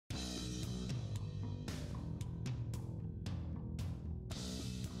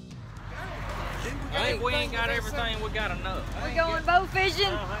if we ain't got everything, we got enough. We going bow fishing?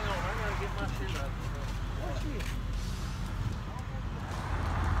 Oh, hang on, I gotta get my shit up. What's this?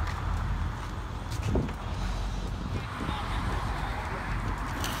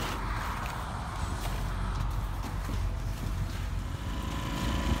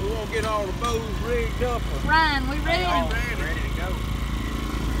 We won't get all the bows rigged up. Ryan, we ready? Ready to go.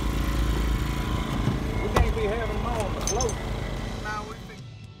 We can't be having them on the float.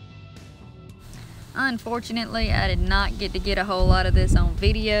 Unfortunately, I did not get to get a whole lot of this on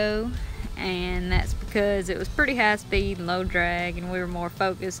video, and that's because it was pretty high speed and low drag, and we were more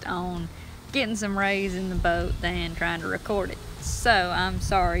focused on getting some rays in the boat than trying to record it. So I'm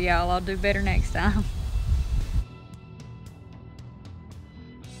sorry, y'all. I'll do better next time.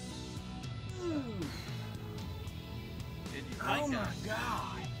 Oh my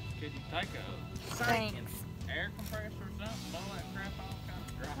God. Could you take a Thanks. air compressor or something, blow that crap off, kind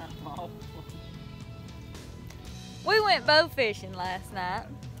of dry them off? We went bow fishing last night.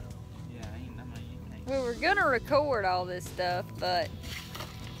 Yeah, I mean, you can't. We were gonna record all this stuff, but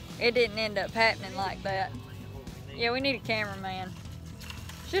it didn't end up happening like that. Yeah, we need a cameraman.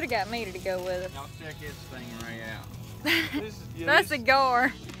 Should have got Mita to go with us. Y'all check this Sting Ray out. That's a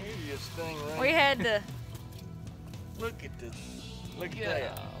gar. Maybe a stingray. We had to. Look at this. Look at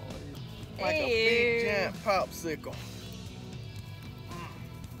that. Ew. Like a big giant popsicle.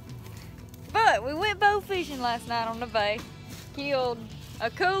 But we went bow fishing last night on the bay. Killed a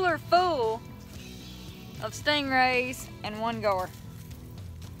cooler full of stingrays and one gar.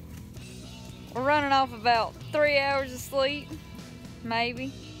 We're running off about 3 hours of sleep,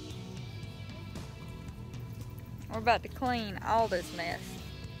 maybe. We're about to clean all this mess.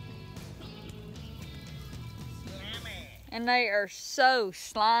 And they are so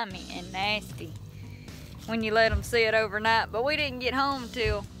slimy and nasty when you let them sit overnight. But we didn't get home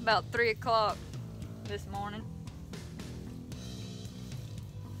till about 3 o'clock this morning.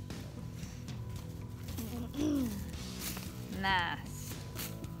 Nice.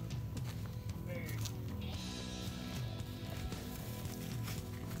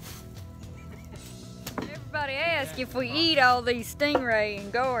 Everybody asks if we eat all these stingray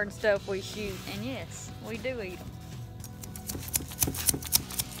and gar and stuff we shoot, and yes, we do eat them.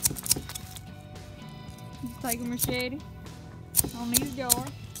 Take a machete on these gar.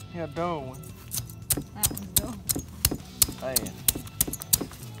 Yeah, dull one. That one's dull. Man.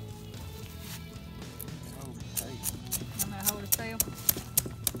 I'm gonna hold his tail.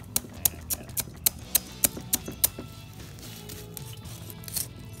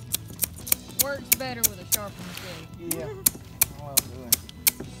 Works better with a sharper machete. Yeah. I love doing it.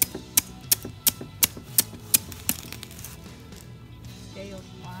 Scales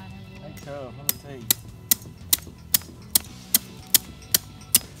flying everywhere. They tough, let me tell you.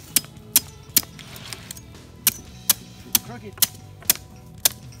 Getting crooked.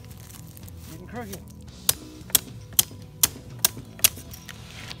 Getting crooked.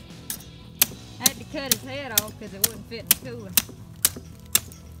 I had to cut his head off because it wouldn't fit in the cooler.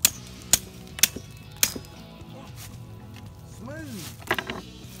 Smooth.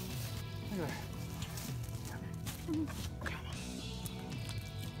 Look at that.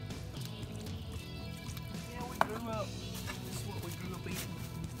 Yeah, we grew up. This is what we grew up eating.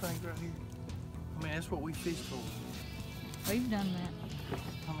 These things right here. I mean, that's what we fish for. We've done that.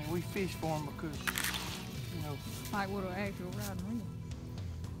 I mean, we fish for them because, you know. Like with an actual rod and reel.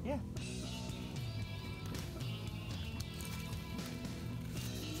 Yeah.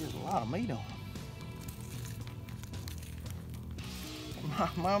 There's a lot of meat on them. My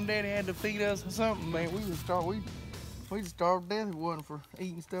mom and daddy had to feed us or something, man. We'd starve to death if it wasn't for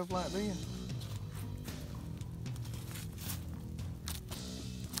eating stuff like this.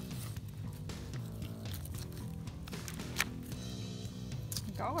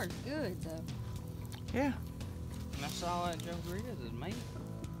 Gar's good though. Yeah. And that's all that joker is meat.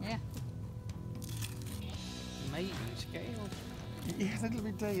 Yeah. Meat and scales. Yeah, let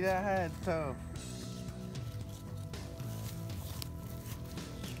me tell you, that hide's tough.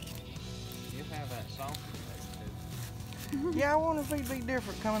 You have that salty taste too. Yeah, I wonder if it'd be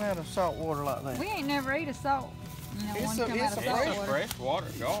different coming out of salt water like that. We ain't never ate a salt. You know, It's one a- come it's out of a salt It's a water.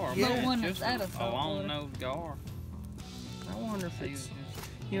 freshwater gar, Yeah. but But one it's that's just out of a salt water. long-nosed gar. I wonder if He's it's, just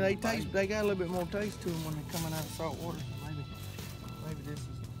you know, they got a little bit more taste to them when they're coming out of salt water. Maybe this is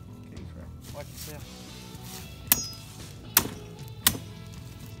the case, right? Like you said.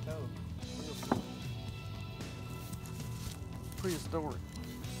 Oh, prehistoric.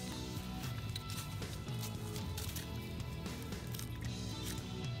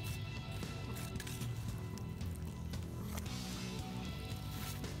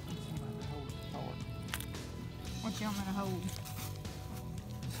 you want me to hold?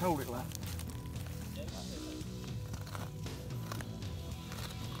 Just hold it like.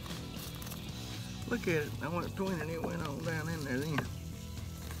 Look at it. I went between and it went on down in there then.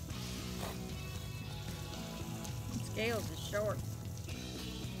 The scales are short.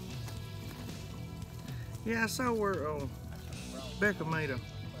 Yeah, I saw where Becca made a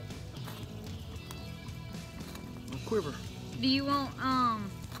quiver. Do you want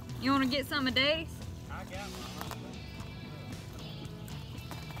to get some of Daddy's? I got mine.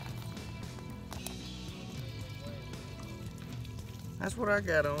 That's what I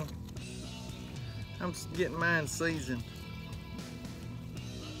got on. I'm getting mine seasoned.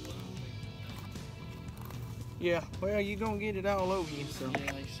 Yeah, well, you're gonna get it all over you, so.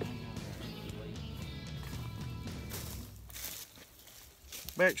 Yeah, they sing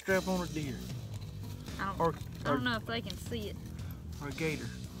Back strap on a deer. I don't know if they can see it. Or a gator.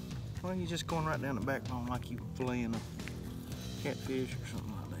 Well, you're just going right down the backbone like you filleting a catfish or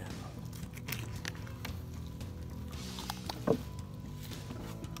something like that.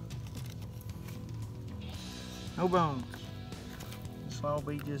 No bones. This will all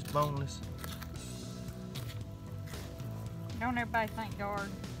be just boneless. Don't everybody think Gar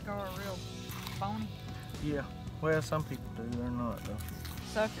real bony? Yeah. Well, some people do. They're not though.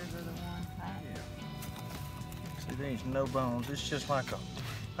 Suckers are the ones. See, there's no bones. It's just like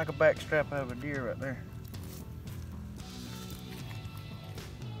a back strap of a deer right there.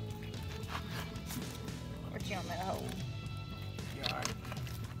 What you want me to hold? Yeah, all right.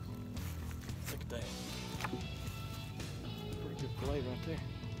 Look at that. Pretty good fillet right there.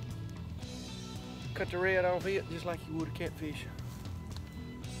 Cut the red off it just like you would a catfish.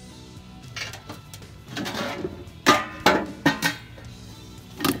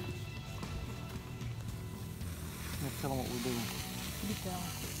 Tell them what we're doing. You tell 'em.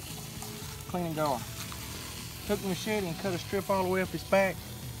 Clean and gar. Took the machete and cut a strip all the way up his back.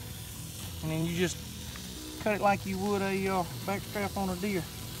 And then you just cut it like you would a back strap on a deer.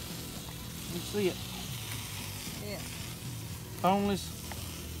 You see it. Yeah. Boneless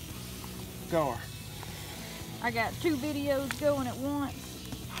gar. I got 2 videos going at once.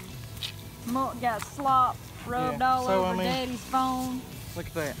 Got slop rubbed all over Daddy's phone. Look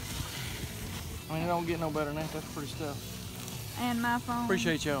at that. I mean, it don't get no better than that. That's pretty stuff. And my phone.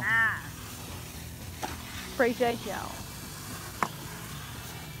 Appreciate y'all. Appreciate y'all.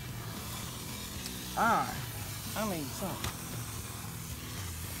 Alright. I need something.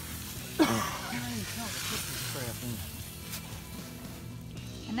 I need something to put this crap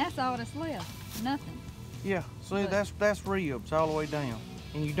in. And that's all that's left. Nothing. Yeah, see, that's ribs all the way down.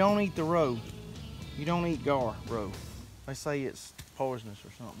 And you don't eat the roe. You don't eat gar roe. They say it's poisonous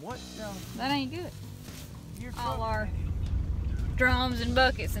or something. What? That ain't good. All our drums and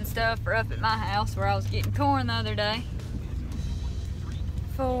buckets and stuff are up at my house where I was getting corn the other day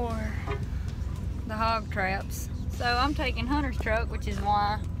for the hog traps. So I'm taking Hunter's truck, which is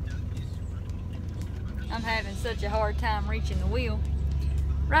why I'm having such a hard time reaching the wheel,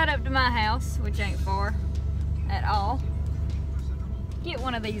 right up to my house, which ain't far at all. Get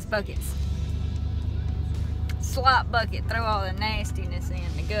one of these buckets. Slop bucket, throw all the nastiness in,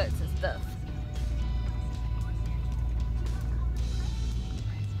 the guts and stuff.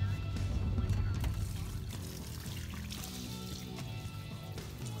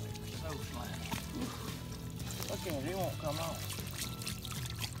 So slimy. Look at it, it won't come off.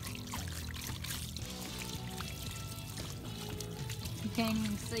 You can't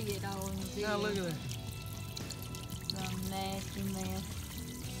even see it all in the video. Now look at that. Some nasty mess.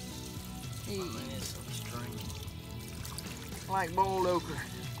 Man, it's so strange. Like boiled okra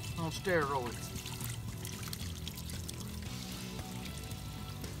on steroids.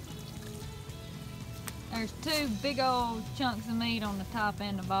 There's 2 big old chunks of meat on the top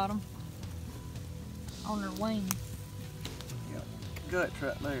and the bottom. On their wings. Yep. Guts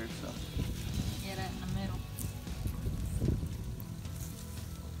right there, so. Yeah, that in the middle.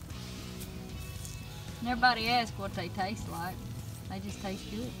 And everybody asks what they taste like. They just taste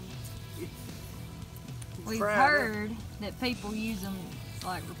good. We've heard that people use them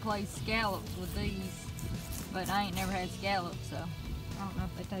like replace scallops with these, but I ain't never had scallops, so I don't know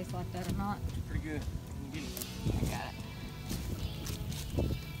if they taste like that or not. Pretty good. You can get it. I got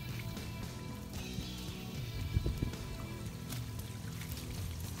it.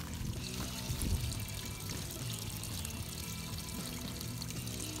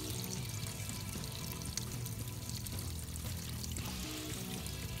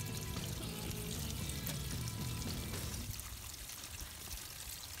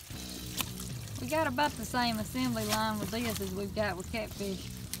 We got about the same assembly line with this as we've got with catfish.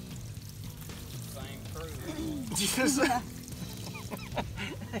 Same crew. Just,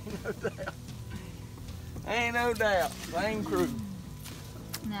 ain't no doubt. Ain't no doubt. Same crew.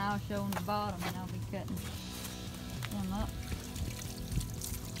 Now I'll show them the bottom and I'll be cutting them up.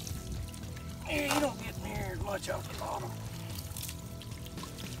 Yeah, you don't get near as much off the bottom.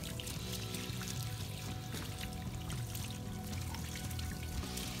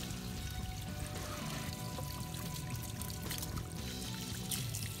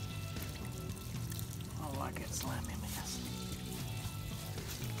 I don't like that slimy mess.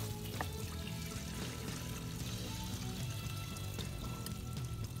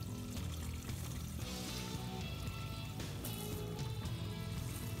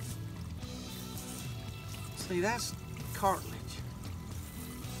 See, that's cartilage.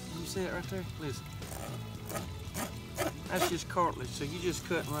 You see it right there? Listen. That's just cartilage, so you just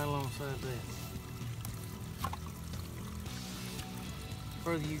cutting right alongside that. The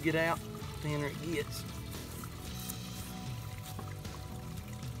further you get out, the thinner it gets.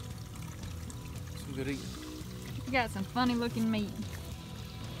 Some good eating. You got some funny looking meat.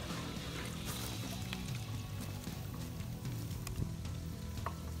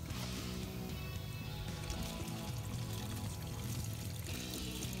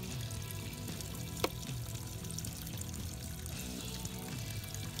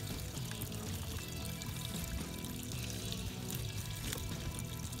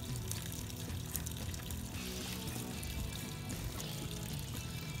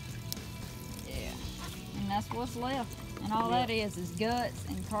 That's what's left, and all that is guts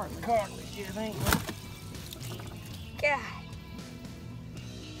and cartilage. Cartilage, yeah, thank you. God,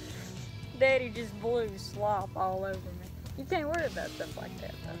 Daddy just blew slop all over me. You can't worry about stuff like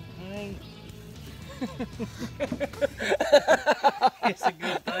that, though. It's a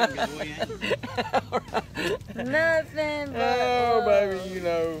good thing that we ain't. Nothing but oh, love. baby, you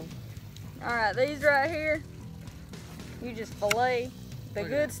know. All right, these right here, you just fillet the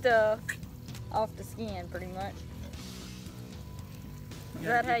good stuff off the skin, pretty much. Is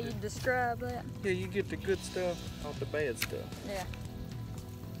that how you describe that? Yeah, you get the good stuff off the bad stuff. Yeah.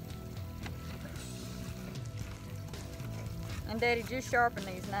 And Daddy just sharpened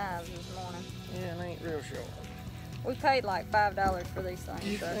these knives this morning. Yeah, it ain't real sharp. We paid like $5 for these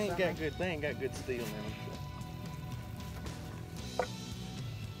things. They ain't got good steel in them. So.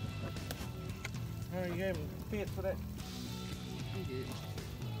 Oh, you having fit for that? I'm good.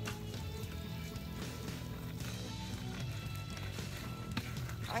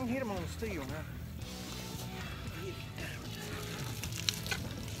 I can hit them on the steel now.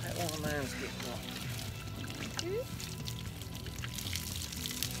 That one of mine's getting off.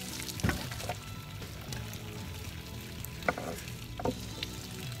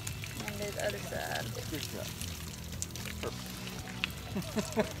 And do the other side. Good job.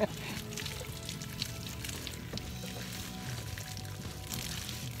 Perfect.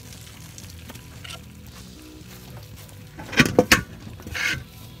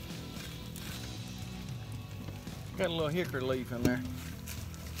 Got a little hickory leaf in there.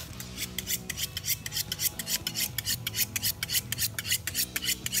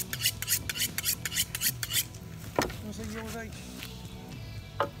 Want to see yours, H?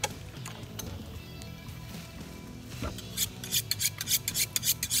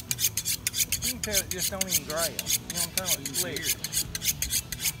 You can tell it just don't even grab. You know what I'm talking about? It's clear.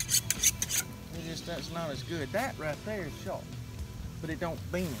 It just, that's not as good. That right there is sharp, but it don't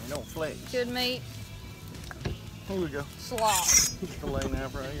bend, it don't flex. Good meat. Here we go. Slop. Fillet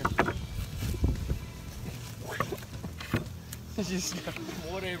knife right here. Just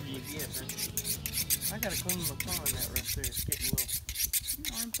Whatever you get. I gotta clean my pond that right there. It's getting a little.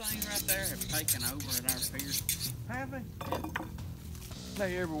 One thing right there have taken over at our pier. Have they?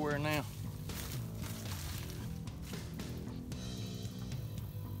 They're everywhere now.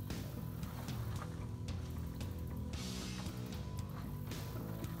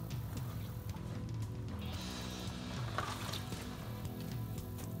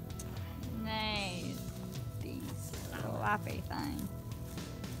 Sloppy thing.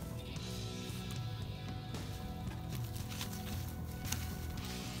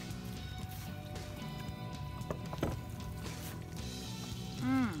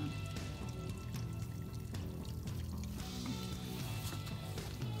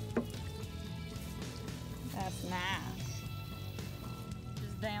 That's nice.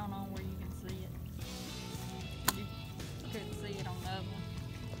 Just down on where you can see it. You couldn't see it on the other one.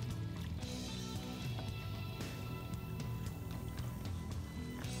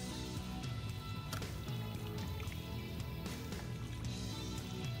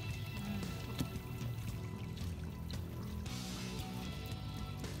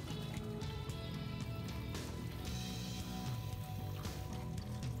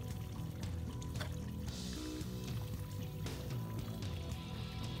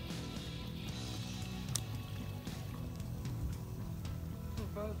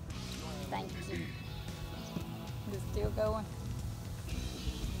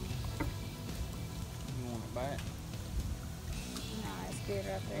 did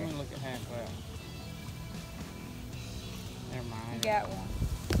right there. Let me look at half that. Never mind. You got one.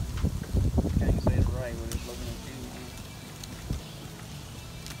 Can't see it right when it's looking at you.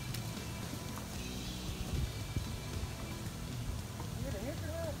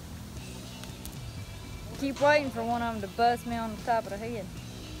 Keep waiting for one of them to bust me on the top of the head.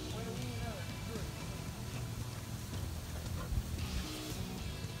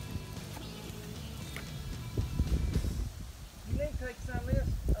 You need to take some of this.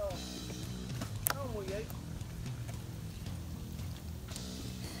 On with you.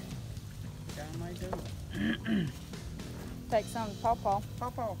 Guy might do it. Take some to Pawpaw.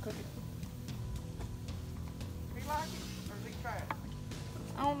 Pawpaw, cook it. He like it, or is he tried it?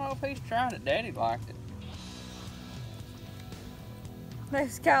 I don't know if he's tried it. Daddy liked it. They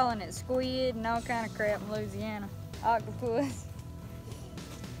was calling it squid and all kind of crap in Louisiana. Octopus.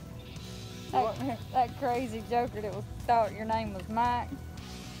 That crazy joker that thought your name was Mike.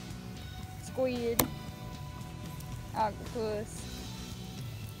 Squid. Octopus.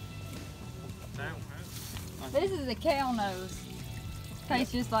 This is a cow nose.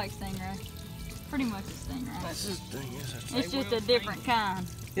 Tastes just like stingray. Pretty much a stingray. That's just thing, is it? It's just a different kind.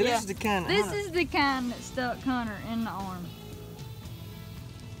 Yeah, this is the kind. This is the kind that stuck Hunter in the arm.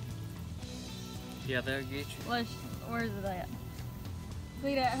 Yeah, they'll get you. Where's it at?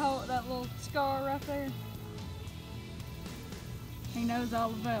 See that little scar right there? He knows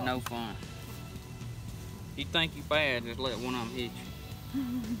all about it. No fun. You think you bad, just let one of them hit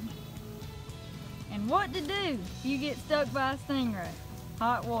you. And what to do if you get stuck by a stingray?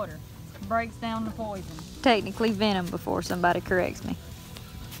 Hot water breaks down the poison. Technically venom before somebody corrects me.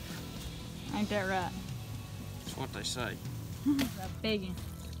 Ain't that right? That's what they say. That's a big one.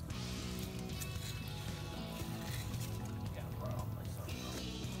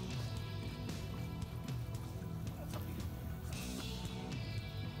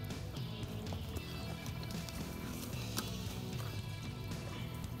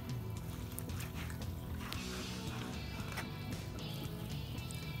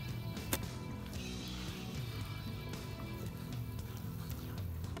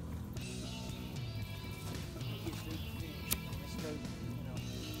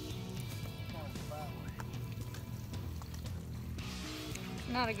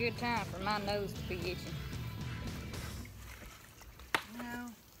 Not a good time for my nose to be itching. No.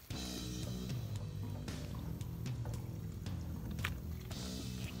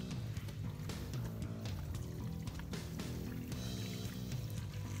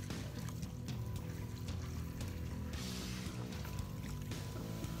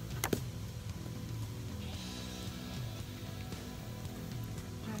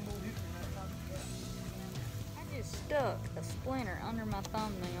 Stuck a splinter under my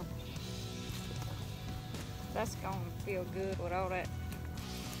thumbnail. That's gonna feel good with all that.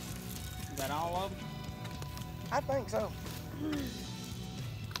 Is that all of them? I think so.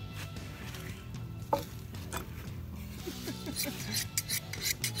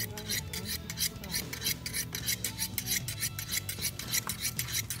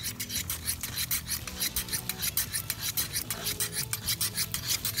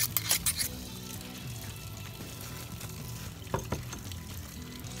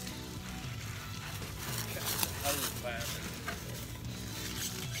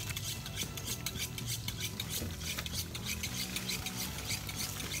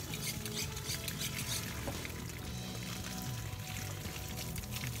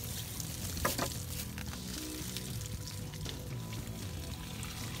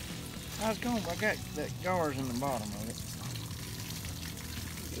 I was going, I got that gars in the bottom of it.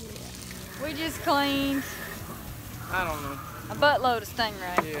 Yeah. We just cleaned I don't know. a buttload of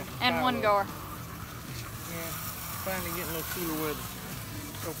stingray. Yeah. And one gar. Yeah. Finally getting a little cooler weather.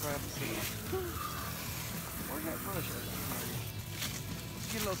 So proud to see it. Where's that brush at?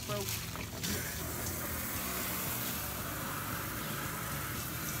 Get a little soap.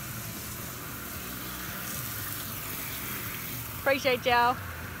 Appreciate y'all.